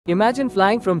Imagine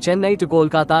flying from Chennai to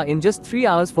Kolkata in just 3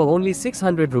 hours for only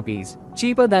 600 rupees,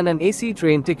 cheaper than an AC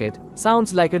train ticket.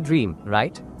 Sounds like a dream,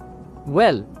 right?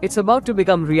 Well, it's about to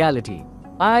become reality.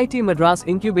 IIT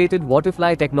Madras-incubated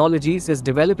Waterfly Technologies is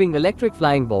developing electric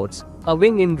flying boats, a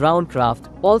wing-in-ground craft,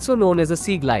 also known as a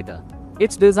seaglider.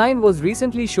 Its design was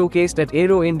recently showcased at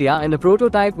Aero India and a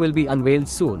prototype will be unveiled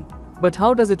soon. But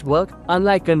how does it work?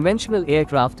 Unlike conventional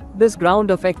aircraft, this ground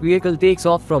effect vehicle takes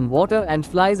off from water and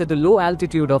flies at a low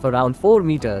altitude of around 4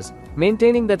 meters,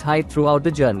 maintaining that height throughout the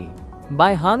journey.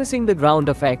 By harnessing the ground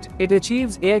effect, it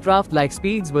achieves aircraft-like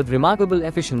speeds with remarkable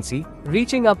efficiency,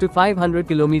 reaching up to 500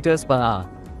 kilometers per hour.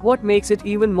 What makes it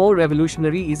even more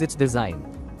revolutionary is its design.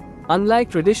 Unlike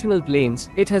traditional planes,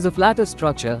 it has a flatter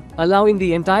structure, allowing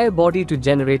the entire body to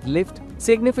generate lift,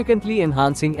 significantly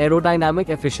enhancing aerodynamic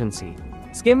efficiency.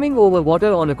 Skimming over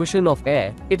water on a cushion of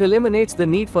air, it eliminates the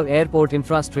need for airport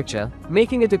infrastructure,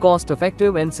 making it a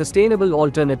cost-effective and sustainable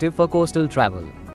alternative for coastal travel.